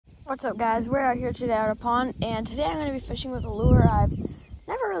What's up, guys? We're out here today at a pond, and today I'm going to be fishing with a lure I've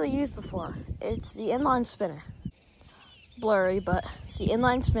never really used before. It's the inline spinner. It's blurry, but it's the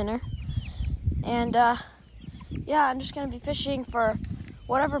inline spinner. And yeah, I'm just going to be fishing for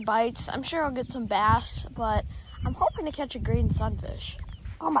whatever bites. I'm sure I'll get some bass, but I'm hoping to catch a green sunfish.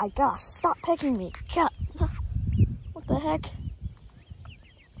 Oh my gosh, stop pecking me. God. What the heck?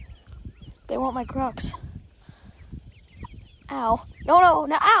 They want my Crocs. Ow. No,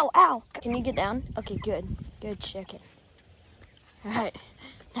 ow. Can you get down? Okay, good. Good chicken. All right,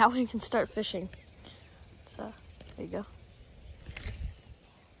 now we can start fishing. So, there you go.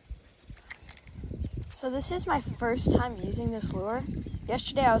 So this is my first time using this lure.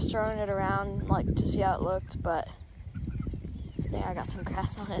 Yesterday I was throwing it around like to see how it looked, but I think I got some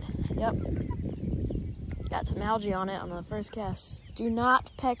grass on it. Yep. Got some algae on it on the first cast. Do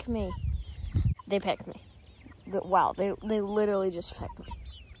not peck me. They pecked me. Wow, they literally just pecked me.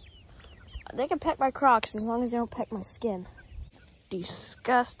 They can peck my Crocs as long as they don't peck my skin.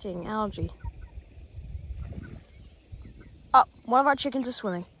 Disgusting algae. Oh, one of our chickens is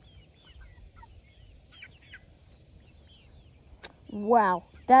swimming. Wow,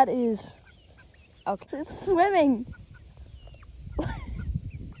 that is... Okay, so it's swimming.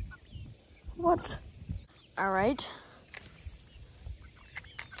 What? All right.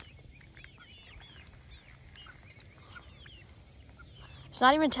 It's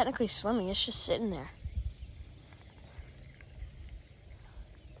not even technically swimming, it's just sitting there.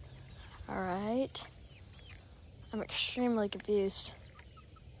 All right. I'm extremely confused.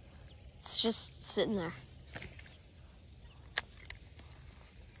 It's just sitting there.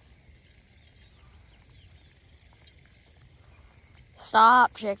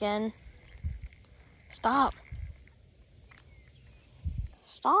 Stop, chicken. Stop.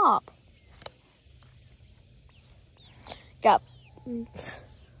 Stop.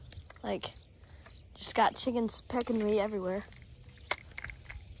 Just got chickens pecking me everywhere.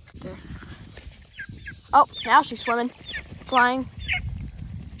 There. Oh, now she's swimming, flying.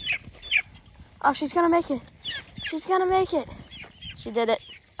 Oh, she's gonna make it. She's gonna make it. She did it.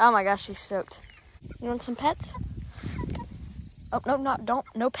 Oh my gosh, she's soaked. You want some pets? Oh,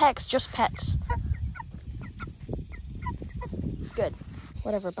 no pecks, just pets. Good.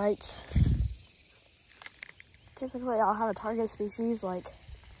 Whatever bites. Typically, I'll have a target species like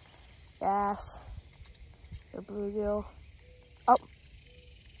bass or bluegill. Oh.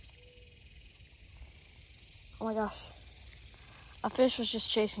 Oh my gosh. A fish was just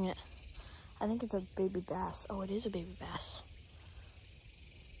chasing it. I think it's a baby bass. Oh, it is a baby bass.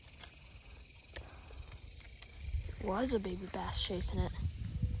 It was a baby bass chasing it.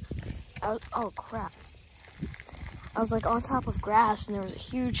 Oh crap. I was like on top of grass and there was a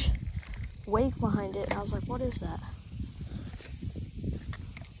huge wake behind it, and I was like, what is that?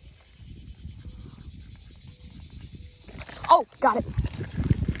 Oh, got it.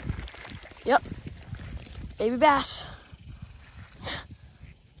 Yep. Baby bass.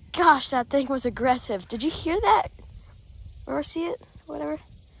 Gosh, that thing was aggressive. Did you hear that? Or see it? Whatever.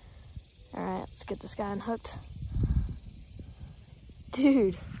 All right, let's get this guy unhooked.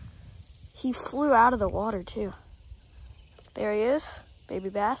 Dude, he flew out of the water too. There he is, baby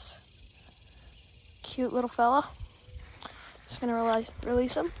bass. Cute little fella. Just gonna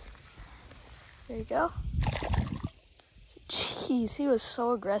release him. There you go. Jeez, he was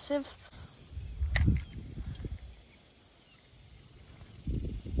so aggressive.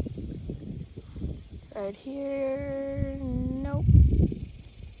 Right here, nope.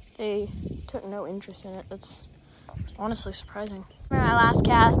 They took no interest in it. That's honestly surprising. My last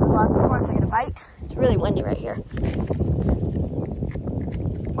cast, of course I get a bite. It's really windy right here.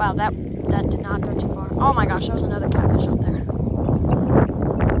 Wow, that did not go too far. Oh my gosh, there was another catfish out there.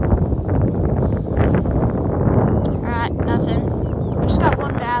 Alright, nothing. We just got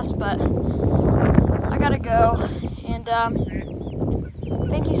one bass, but I gotta go. And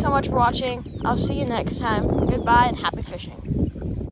thank you so much for watching. I'll see you next time. Goodbye and happy fishing.